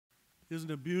Isn't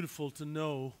it beautiful to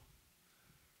know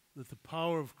that the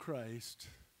power of Christ,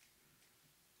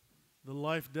 the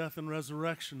life, death, and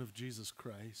resurrection of Jesus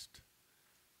Christ,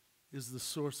 is the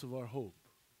source of our hope.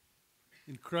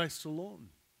 In Christ alone,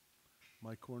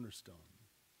 my cornerstone.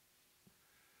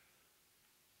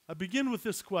 I begin with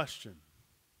this question.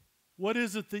 What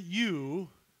is it that you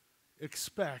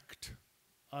expect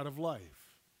out of life?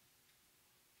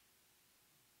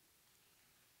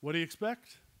 What do you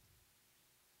expect?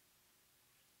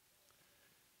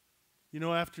 You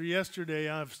know, after yesterday,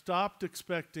 I've stopped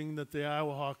expecting that the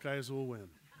Iowa Hawkeyes will win.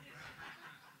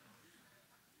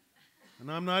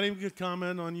 And I'm not even going to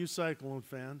comment on you Cyclone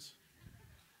fans.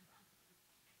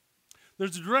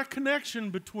 There's a direct connection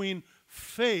between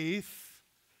faith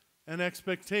and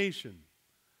expectation.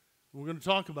 We're going to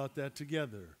talk about that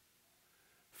together.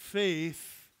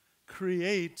 Faith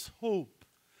creates hope,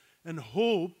 and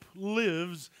hope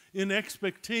lives in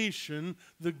expectation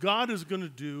that God is going to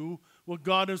do what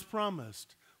God has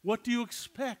promised. What do you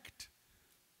expect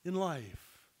in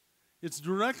life? It's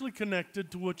directly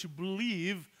connected to what you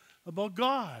believe about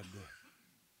God.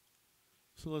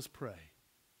 So let's pray.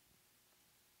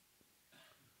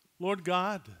 Lord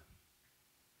God,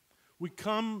 we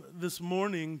come this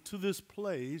morning to this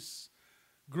place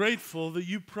grateful that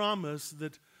you promise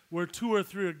that where two or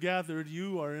three are gathered,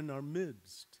 you are in our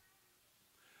midst.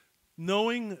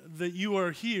 Knowing that you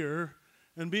are here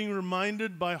and being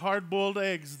reminded by hard-boiled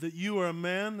eggs that you are a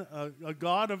man, a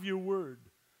God of your word,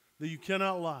 that you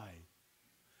cannot lie.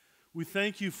 We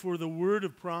thank you for the word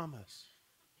of promise.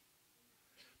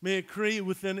 May it create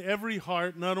within every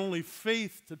heart not only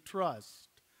faith to trust,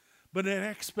 but an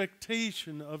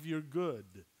expectation of your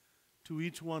good to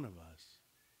each one of us.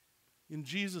 In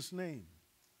Jesus' name,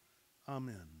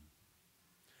 amen.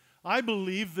 I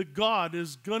believe that God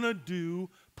is going to do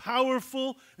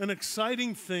powerful and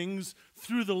exciting things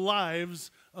through the lives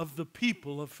of the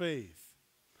people of faith.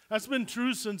 That's been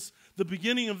true since the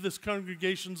beginning of this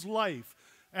congregation's life.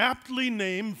 Aptly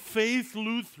named Faith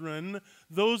Lutheran,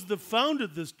 those that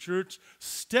founded this church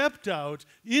stepped out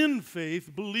in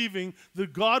faith, believing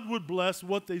that God would bless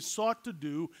what they sought to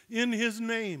do in His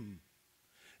name.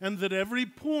 And that every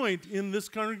point in this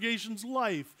congregation's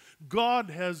life, God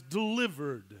has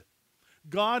delivered.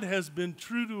 God has been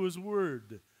true to His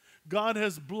word. God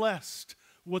has blessed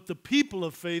what the people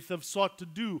of faith have sought to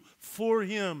do for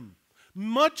Him.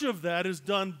 Much of that is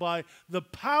done by the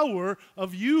power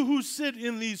of you who sit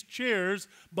in these chairs,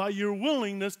 by your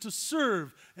willingness to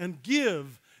serve and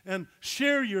give and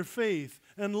share your faith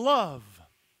and love.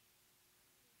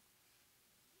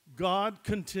 God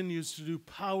continues to do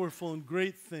powerful and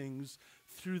great things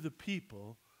through the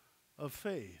people of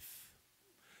faith.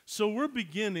 So we're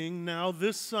beginning now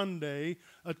this Sunday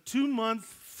a 2-month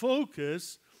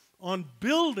focus on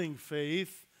building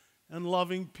faith and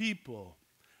loving people,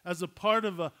 as a part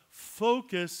of a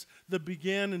focus that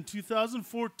began in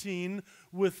 2014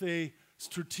 with a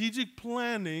strategic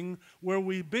planning where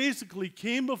we basically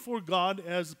came before God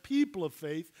as people of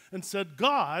faith and said,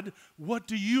 God, what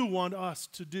do you want us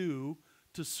to do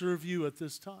to serve you at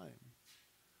this time?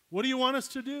 What do you want us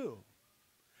to do?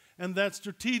 And that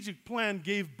strategic plan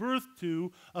gave birth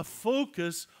to a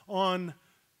focus on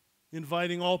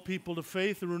inviting all people to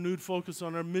faith, a renewed focus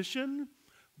on our mission,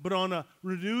 but on a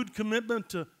renewed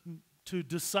commitment to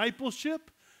discipleship,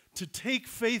 to take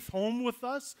faith home with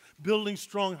us, building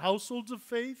strong households of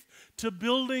faith, to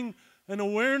building an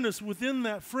awareness within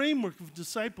that framework of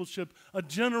discipleship, a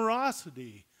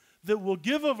generosity that will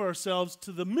give of ourselves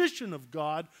to the mission of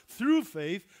God through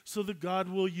faith so that God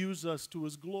will use us to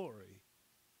His glory.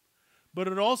 But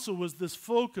it also was this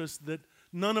focus that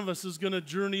none of us is going to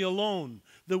journey alone,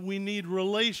 that we need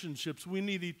relationships, we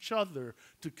need each other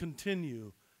to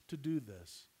continue to do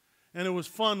this. And it was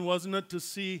fun, wasn't it, to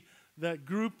see that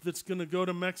group that's going to go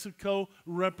to Mexico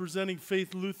representing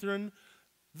Faith Lutheran.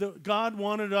 God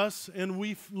wanted us, and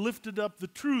we lifted up the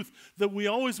truth that we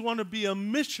always want to be a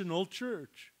missional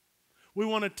church. We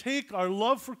want to take our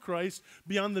love for Christ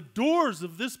beyond the doors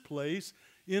of this place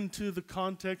into the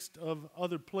context of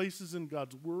other places in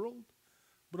God's world,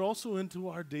 but also into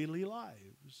our daily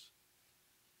lives.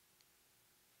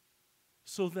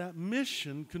 So that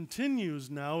mission continues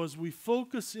now as we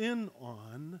focus in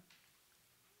on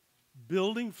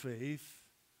building faith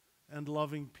and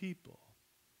loving people.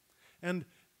 And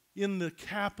in the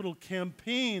capital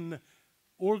campaign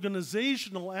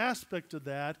organizational aspect of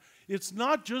that, it's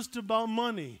not just about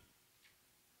money.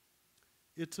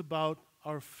 It's about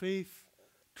our faith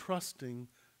trusting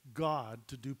God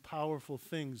to do powerful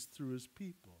things through His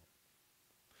people.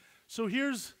 So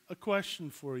here's a question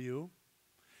for you.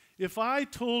 if I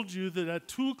told you that at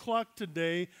 2 o'clock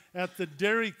today at the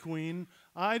Dairy Queen,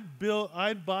 I'd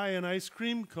buy an ice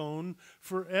cream cone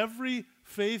for every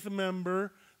faith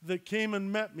member that came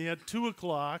and met me at 2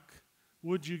 o'clock,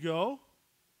 would you go?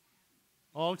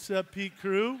 All except Pete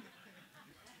Crew?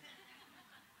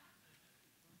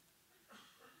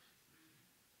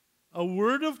 A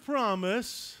word of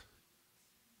promise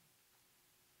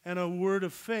and a word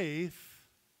of faith,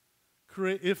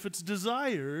 if it's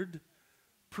desired,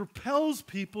 propels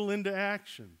people into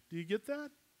action. Do you get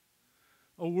that?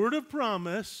 A word of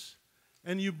promise,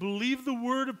 and you believe the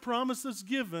word of promise that's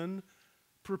given,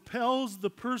 propels the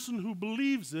person who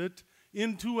believes it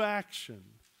into action.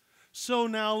 So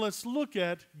now let's look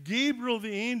at Gabriel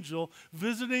the angel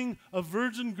visiting a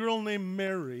virgin girl named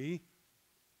Mary,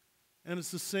 and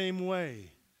it's the same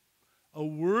way. A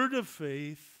word of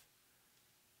faith,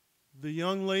 the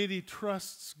young lady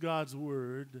trusts God's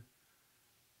word,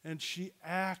 and she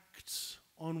acts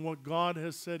on what God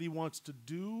has said he wants to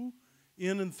do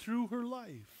in and through her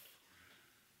life.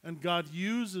 And God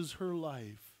uses her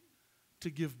life to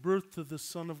give birth to the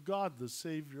Son of God, the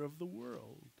Savior of the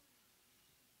world.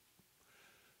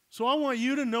 So I want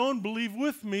you to know and believe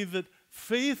with me that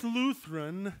Faith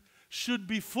Lutheran should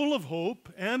be full of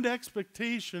hope and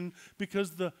expectation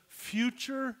because the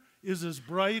future is as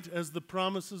bright as the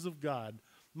promises of God.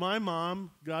 My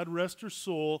mom, God rest her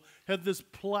soul, had this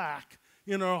plaque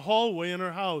in our hallway in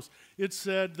our house. It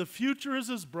said, "The future is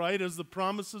as bright as the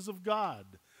promises of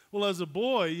God." Well, as a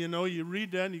boy, you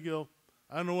read that and you go,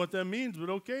 I don't know what that means, but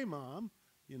okay, Mom,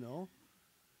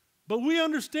 But we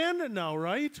understand it now,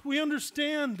 right? We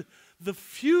understand the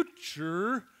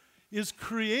future is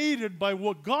created by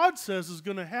what God says is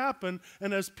going to happen.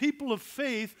 And as people of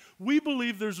faith, we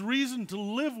believe there's reason to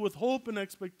live with hope and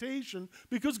expectation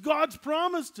because God's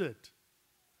promised it.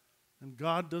 And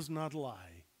God does not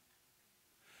lie.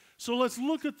 So let's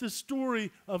look at the story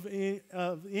of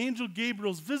Angel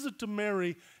Gabriel's visit to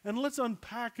Mary, and let's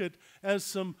unpack it as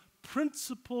some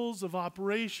principles of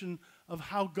operation of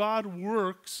how God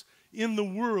works in the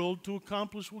world to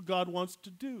accomplish what God wants to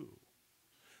do.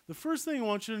 The first thing I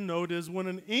want you to note is when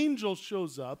an angel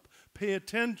shows up, pay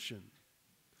attention,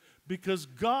 because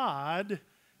God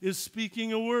is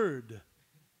speaking a word.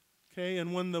 Okay,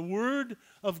 and when the word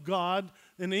of God,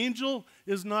 an angel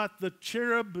is not the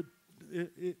cherub,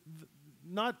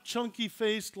 not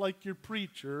chunky-faced like your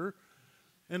preacher.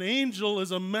 An angel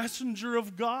is a messenger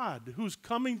of God who's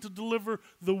coming to deliver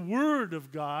the word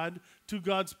of God to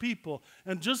God's people.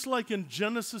 And just like in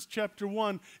Genesis chapter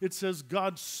 1, it says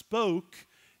God spoke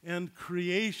and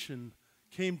creation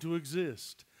came to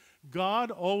exist.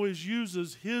 God always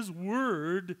uses his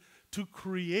word to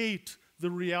create the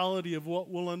reality of what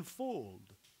will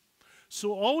unfold.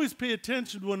 So always pay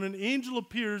attention when an angel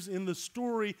appears in the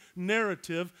story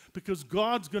narrative because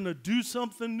God's going to do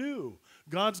something new.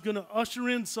 God's going to usher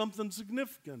in something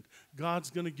significant. God's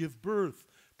going to give birth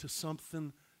to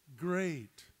something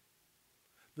great.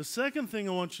 The second thing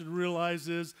I want you to realize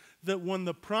is that when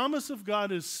the promise of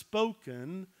God is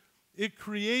spoken, it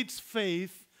creates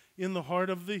faith in the heart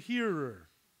of the hearer.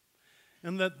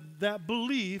 And that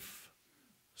belief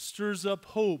stirs up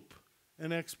hope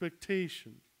and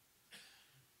expectation.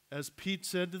 As Pete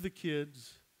said to the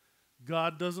kids,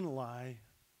 God doesn't lie.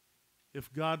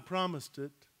 If God promised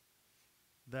it,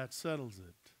 that settles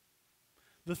it.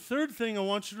 The third thing I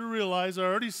want you to realize, I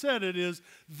already said it, is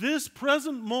this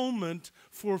present moment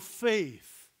for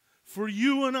faith, for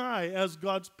you and I as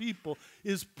God's people,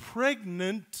 is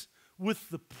pregnant with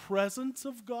the presence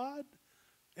of God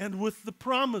and with the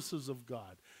promises of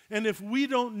God. And if we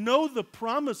don't know the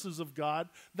promises of God,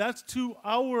 that's to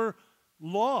our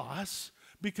loss,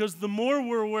 because the more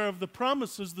we're aware of the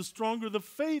promises, the stronger the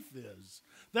faith is.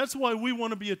 That's why we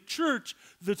want to be a church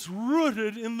that's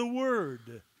rooted in the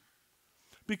Word.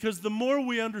 Because the more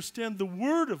we understand the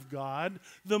Word of God,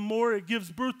 the more it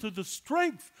gives birth to the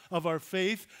strength of our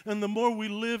faith, and the more we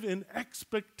live in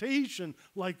expectation,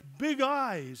 like big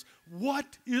eyes.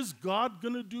 What is God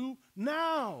going to do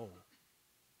now?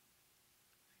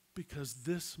 Because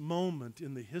this moment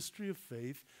in the history of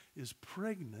faith is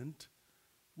pregnant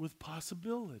with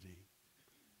possibility.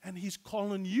 And he's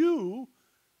calling you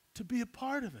to be a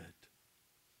part of it.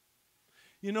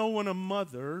 You know, when a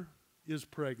mother is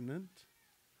pregnant,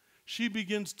 she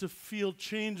begins to feel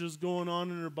changes going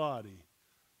on in her body.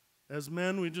 As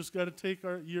men, we just got to take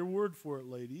your word for it,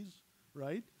 ladies,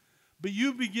 right? But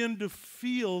you begin to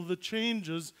feel the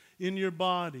changes in your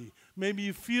body. Maybe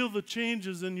you feel the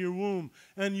changes in your womb.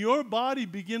 And your body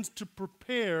begins to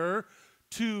prepare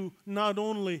to not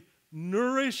only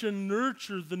nourish and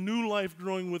nurture the new life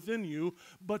growing within you,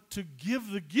 but to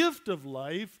give the gift of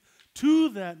life to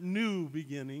that new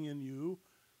beginning in you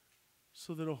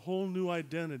so that a whole new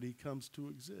identity comes to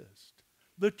exist.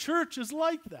 The church is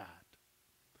like that.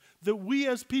 That we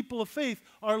as people of faith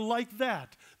are like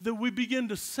that. That we begin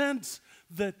to sense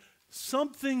that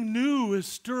something new is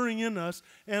stirring in us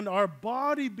and our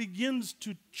body begins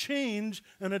to change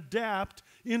and adapt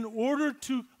in order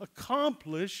to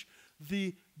accomplish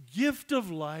the gift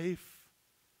of life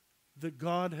that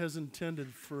God has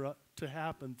intended for to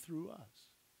happen through us.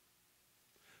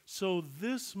 So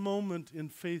this moment in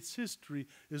faith's history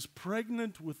is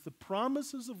pregnant with the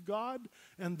promises of God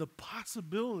and the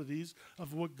possibilities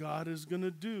of what God is going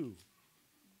to do.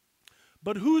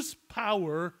 But whose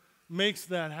power makes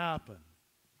that happen?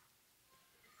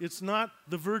 It's not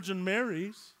the Virgin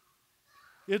Mary's.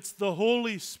 It's the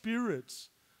Holy Spirit's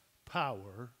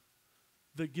power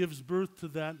that gives birth to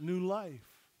that new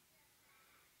life.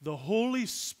 The Holy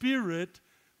Spirit,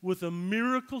 with a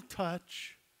miracle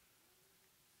touch,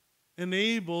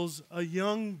 enables a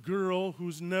young girl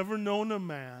who's never known a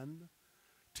man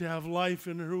to have life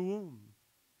in her womb.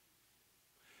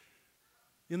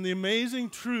 In the amazing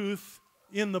truth,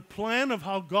 in the plan of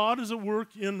how God is at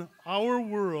work in our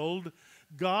world,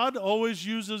 God always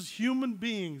uses human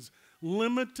beings,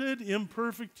 limited,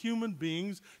 imperfect human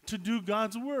beings, to do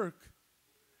God's work.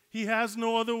 He has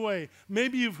no other way.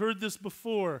 Maybe you've heard this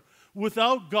before.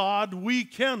 Without God, we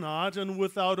cannot, and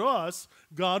without us,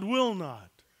 God will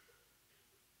not.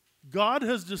 God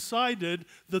has decided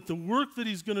that the work that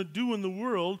He's going to do in the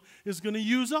world is going to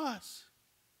use us.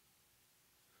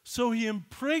 So He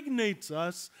impregnates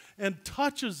us and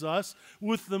touches us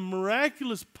with the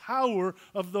miraculous power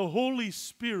of the Holy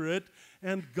Spirit,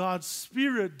 and God's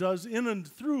Spirit does in and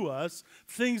through us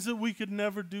things that we could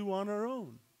never do on our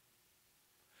own.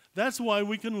 That's why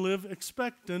we can live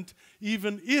expectant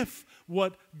even if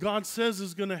what God says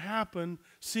is going to happen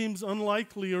seems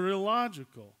unlikely or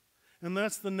illogical. And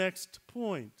that's the next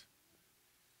point.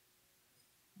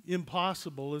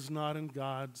 Impossible is not in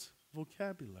God's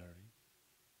vocabulary.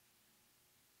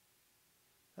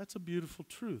 That's a beautiful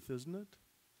truth, isn't it?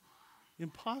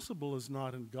 Impossible is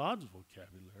not in God's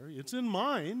vocabulary. It's in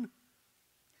mine.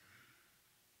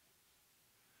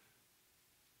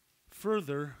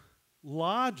 Further,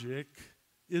 logic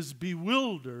is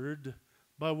bewildered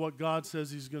by what God says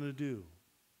He's going to do.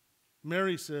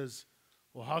 Mary says,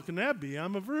 well, how can that be?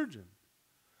 I'm a virgin.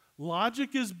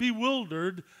 Logic is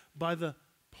bewildered by the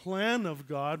plan of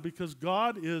God because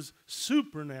God is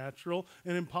supernatural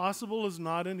and impossible is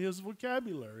not in His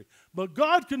vocabulary. But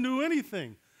God can do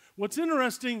anything. What's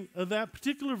interesting, that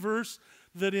particular verse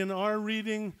that in our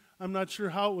reading, I'm not sure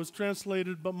how it was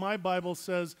translated, but my Bible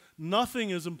says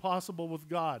nothing is impossible with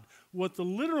God. What the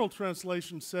literal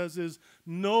translation says is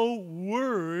no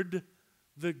word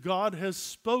that God has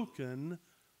spoken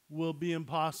will be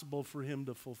impossible for Him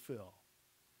to fulfill.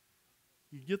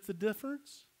 You get the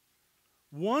difference?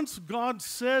 Once God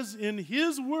says in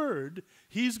His word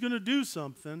He's going to do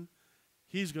something,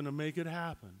 He's going to make it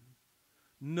happen.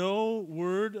 No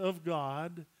word of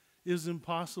God is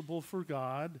impossible for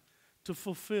God to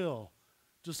fulfill.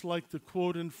 Just like the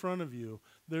quote in front of you,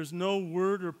 there's no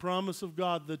word or promise of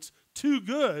God that's too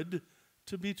good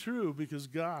to be true because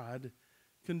God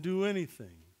can do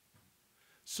anything.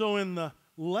 So in the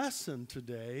lesson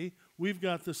today, we've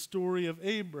got the story of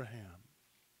Abraham,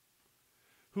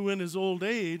 who in his old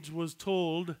age was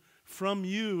told, from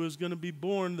you is going to be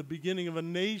born the beginning of a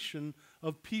nation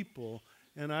of people,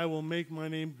 and I will make my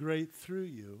name great through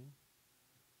you.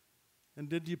 And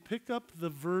did you pick up the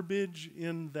verbiage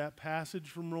in that passage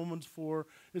from Romans 4?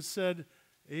 It said,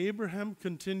 Abraham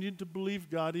continued to believe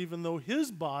God even though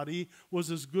his body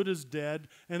was as good as dead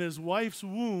and his wife's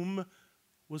womb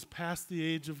was past the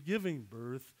age of giving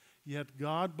birth, yet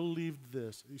Abraham believed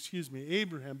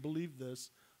this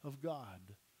of God.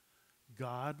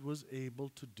 God was able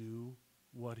to do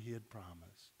what He had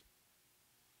promised.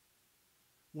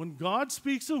 When God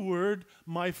speaks a word,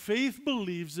 my faith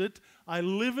believes it. I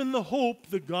live in the hope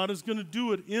that God is going to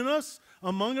do it in us,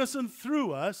 among us, and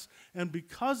through us. And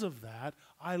because of that,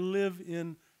 I live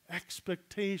in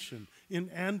expectation, in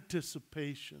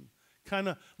anticipation, kind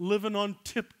of living on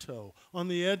tiptoe, on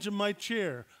the edge of my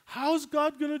chair. How's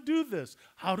God going to do this?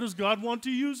 How does God want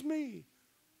to use me?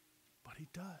 But He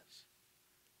does.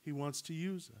 He wants to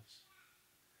use us.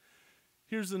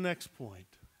 Here's the next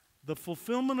point. The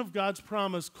fulfillment of God's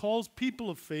promise calls people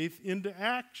of faith into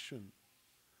action.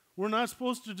 We're not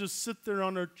supposed to just sit there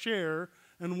on our chair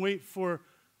and wait for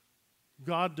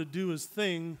God to do His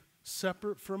thing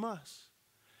separate from us.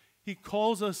 He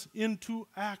calls us into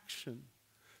action.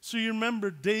 So you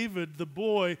remember David, the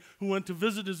boy who went to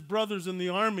visit his brothers in the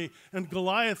army, and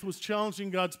Goliath was challenging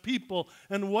God's people.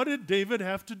 And what did David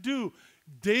have to do?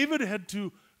 David had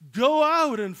to go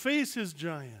out and face his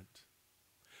giant.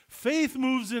 Faith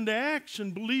moves into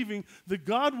action, believing that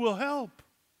God will help.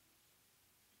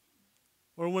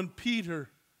 Or when Peter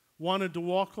wanted to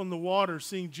walk on the water,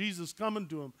 seeing Jesus coming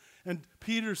to him, and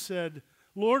Peter said,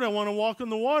 Lord, I want to walk on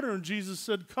the water. And Jesus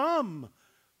said, come.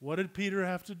 What did Peter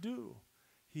have to do?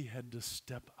 He had to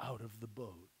step out of the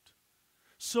boat.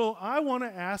 So I want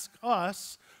to ask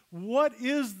us, what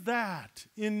is that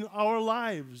in our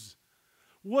lives?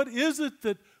 What is it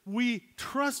that we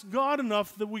trust God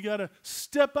enough that we got to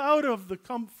step out of the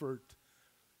comfort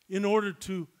in order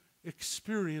to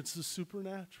experience the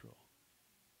supernatural?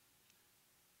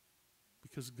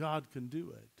 Because God can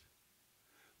do it.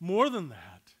 More than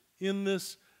that, in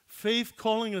this faith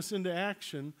calling us into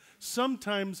action,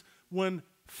 sometimes when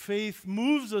faith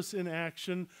moves us in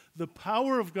action, the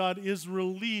power of God is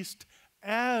released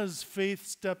as faith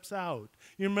steps out.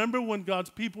 You remember when God's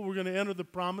people were going to enter the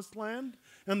promised land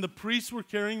and the priests were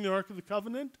carrying the Ark of the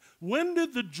Covenant? When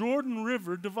did the Jordan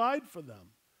River divide for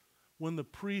them? When the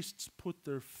priests put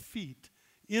their feet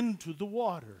into the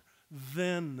water,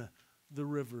 then the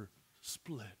river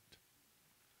split.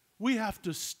 We have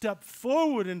to step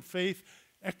forward in faith,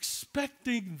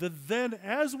 expecting that then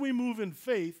as we move in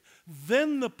faith,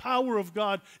 then the power of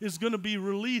God is going to be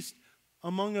released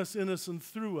among us, in us, and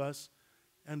through us,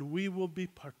 and we will be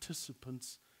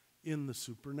participants in the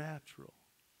supernatural.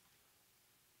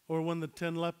 Or when the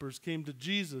 10 lepers came to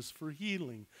Jesus for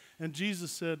healing, and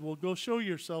Jesus said, well, go show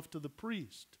yourself to the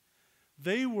priest.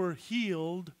 They were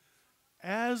healed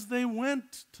as they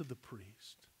went to the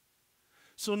priest.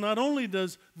 So not only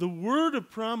does the word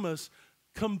of promise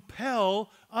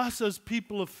compel us as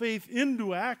people of faith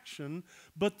into action,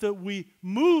 but that we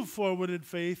move forward in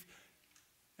faith,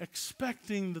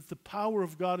 expecting that the power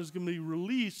of God is going to be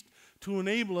released to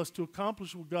enable us to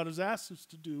accomplish what God has asked us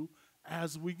to do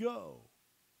as we go.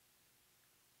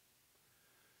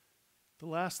 The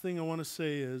last thing I want to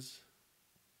say is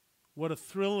what a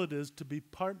thrill it is to be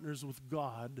partners with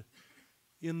God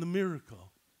in the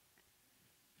miracle.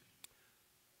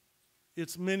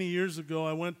 It's many years ago,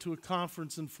 I went to a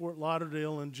conference in Fort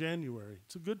Lauderdale in January.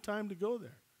 It's a good time to go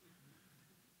there.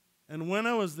 And when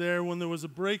I was there, when there was a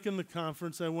break in the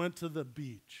conference, I went to the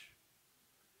beach.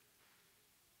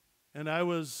 And I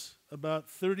was about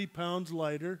 30 pounds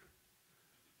lighter.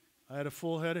 I had a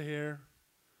full head of hair.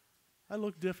 I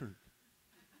looked different.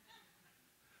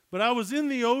 But I was in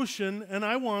the ocean, and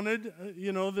I wanted,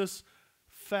 this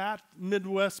fat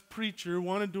Midwest preacher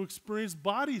wanted to experience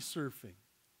body surfing.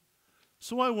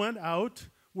 So I went out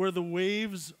where the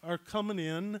waves are coming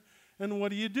in, and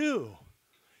what do?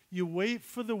 You wait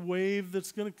for the wave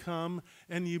that's going to come,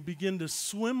 and you begin to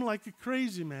swim like a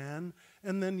crazy man,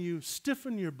 and then you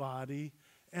stiffen your body,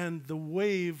 and the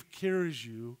wave carries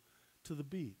you to the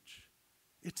beach.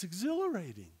 It's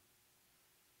exhilarating.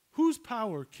 Whose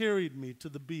power carried me to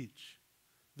the beach?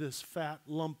 This fat,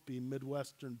 lumpy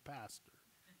Midwestern pastor.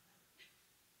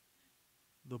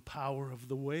 The power of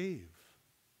the wave.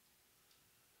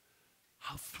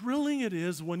 How thrilling it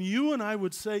is when you and I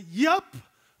would say, yep,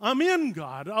 I'm in,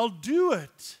 God, I'll do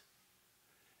it.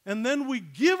 And then we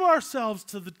give ourselves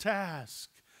to the task.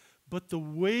 But the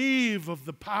wave of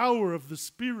the power of the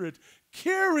Spirit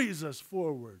carries us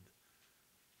forward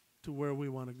to where we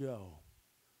want to go,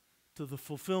 to the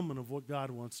fulfillment of what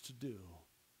God wants to do.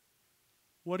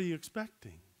 What are you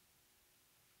expecting?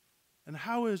 And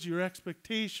how is your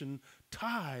expectation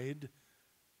tied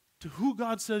to who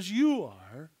God says you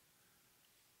are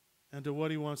and to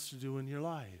what He wants to do in your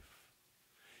life?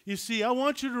 You see, I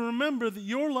want you to remember that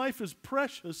your life is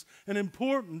precious and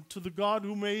important to the God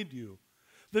who made you.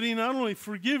 That He not only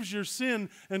forgives your sin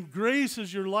and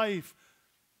graces your life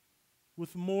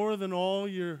with more than all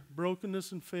your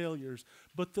brokenness and failures,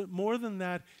 but that more than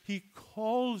that, He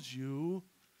calls you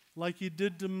like He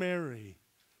did to Mary.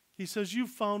 He says, you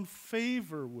found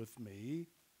favor with me.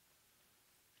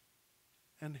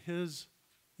 And His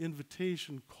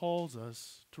invitation calls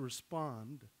us to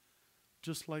respond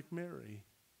just like Mary.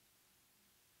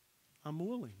 I'm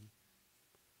willing.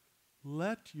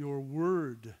 Let your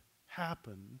word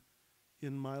happen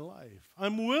in my life.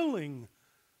 I'm willing.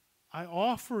 I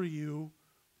offer you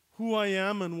who I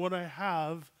am and what I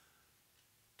have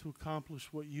to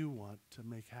accomplish what you want to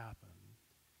make happen.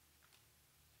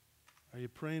 Are you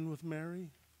praying with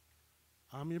Mary?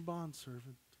 I'm your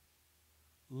bondservant.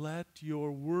 Let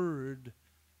your word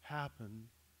happen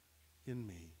in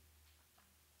me.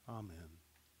 Amen.